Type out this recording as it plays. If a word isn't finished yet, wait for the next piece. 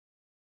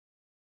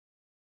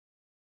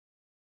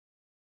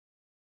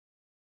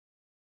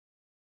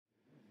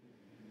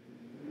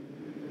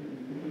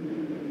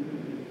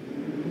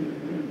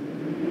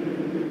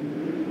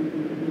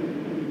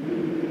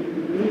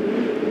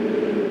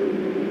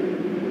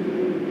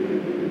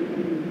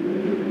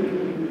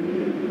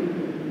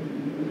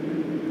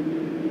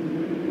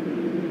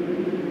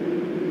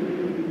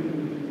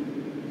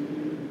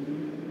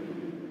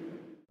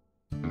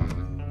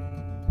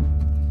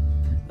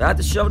If I have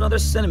to shovel another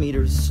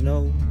centimeter of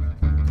snow,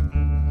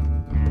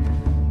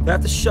 if I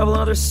have to shovel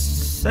another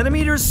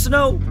centimeter of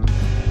snow,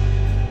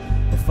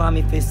 you'll find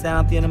me face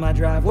down at the end of my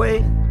driveway,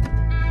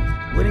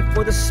 waiting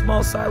for the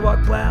small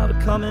sidewalk plow to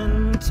come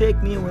and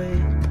take me away.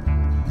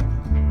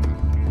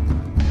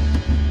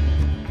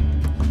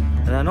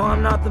 And I know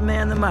I'm not the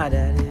man that my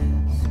dad is.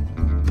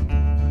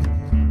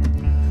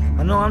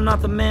 I know I'm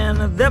not the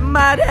man that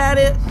my dad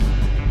is.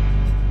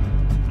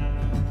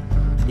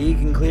 He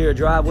can clear a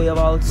driveway of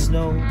all its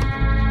snow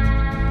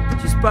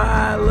just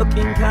by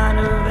looking kind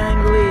of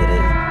angrily at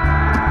it.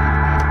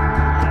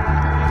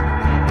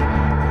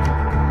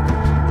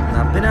 And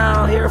I've been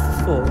out here for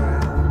 4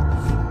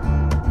 hours.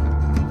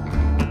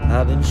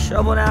 I've been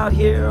shoveling out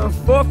here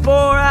for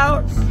 4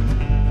 hours.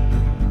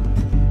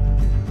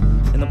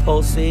 And the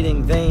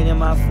pulsating vein in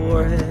my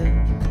forehead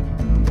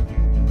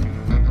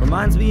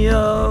reminds me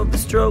of the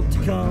stroke to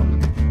come.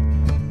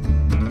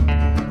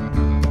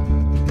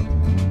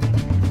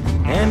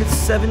 And it's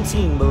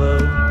 17 below,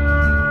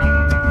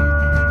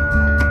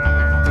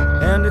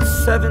 and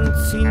it's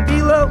 17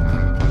 below.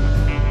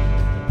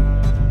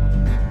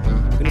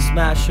 Gonna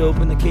smash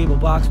open the cable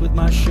box with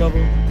my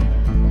shovel,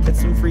 get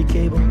some free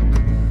cable.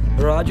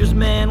 The Rogers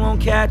man won't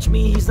catch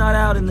me, he's not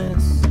out in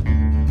this.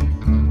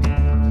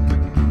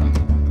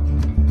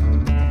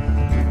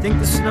 I think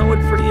the snow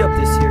would pretty up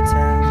this here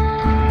town.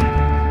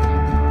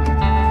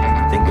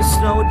 I think the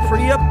snow would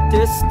pretty up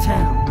this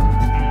town.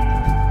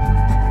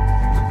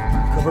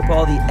 Cover up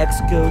all the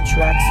Exco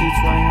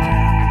tracksuits running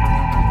around,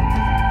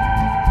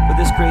 but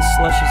this gray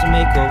slush is a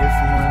makeover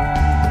for my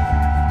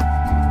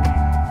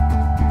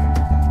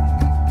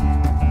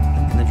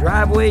own. In the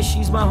driveway,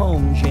 she's my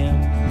home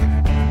gym.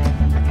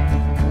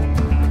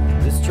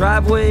 This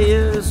driveway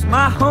is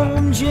my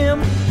home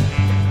gym.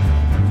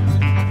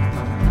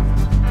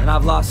 And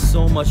I've lost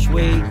so much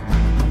weight,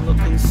 I'm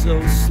looking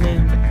so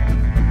slim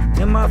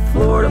in my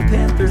Florida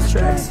Panthers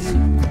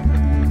tracksuit.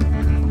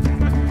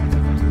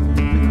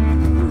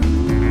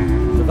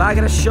 If I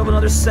gotta shovel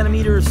another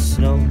centimeter of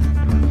snow,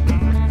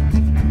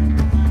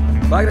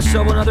 if I gotta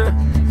shovel another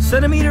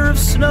centimeter of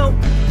snow,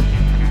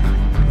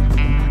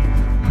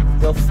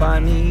 they'll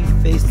find me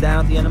face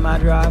down at the end of my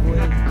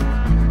driveway,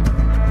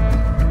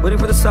 waiting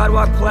for the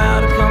sidewalk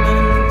plow to come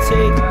and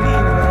take me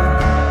away.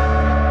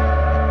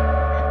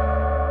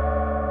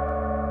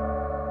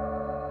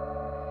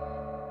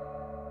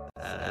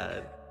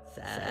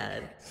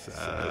 Sad.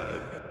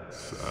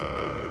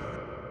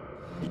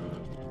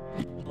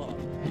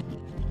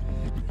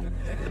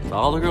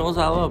 All the girls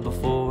I loved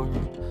before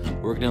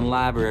worked in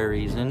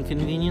libraries and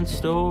convenience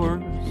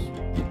stores.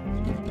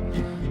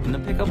 And the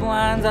pickup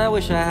lines I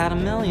wish I had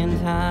 1,000,000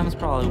 times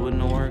probably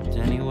wouldn't have worked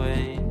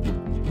anyway,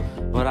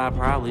 but I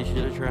probably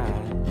should have tried.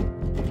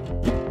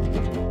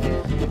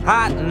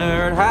 Hot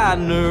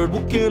nerd,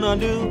 what can I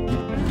do?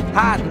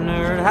 Hot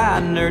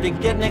nerd, to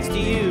get next to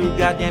you.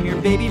 Goddamn your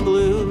baby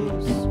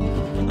blues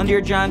under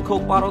your giant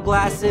Coke bottle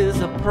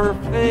glasses, a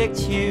perfect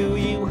hue.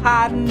 You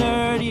hot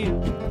nerd, you.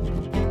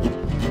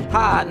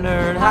 Hot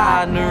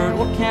nerd,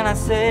 what can I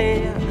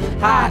say?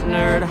 Hot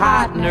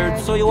nerd,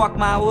 so you walk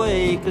my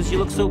way, cause you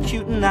look so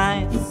cute and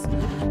nice,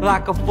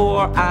 like a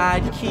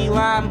 4-eyed key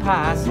lime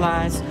pie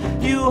slice.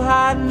 You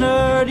hot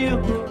nerd, you.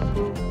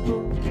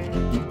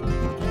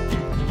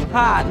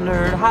 Hot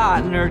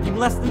nerd, you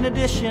less than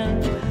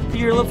addition to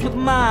your lips with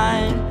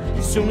mine.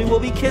 Soon we will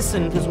be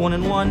kissing, cause 1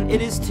 and 1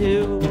 it is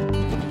 2.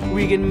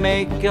 We can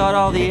make out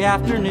all the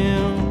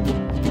afternoon.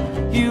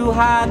 You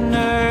hot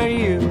nerd,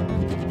 you.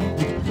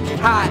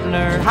 Hot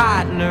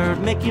nerd,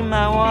 make you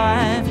my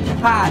wife.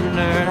 Hot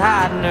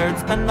nerd,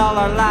 spend all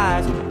our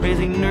lives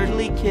raising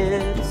nerdly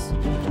kids,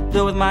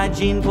 though with my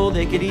gene pool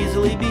they could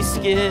easily be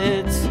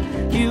skids.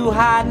 You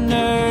hot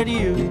nerd,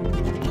 you.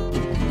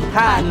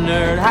 Hot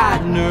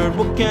nerd,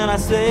 what can I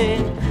say?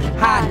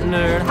 Hot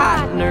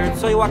nerd,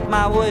 so you walk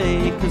my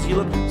way, cause you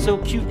look so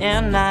cute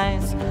and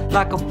nice,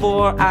 like a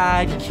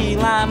 4-eyed key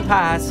lime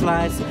pie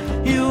slice.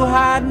 You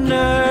hot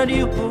nerd,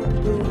 you.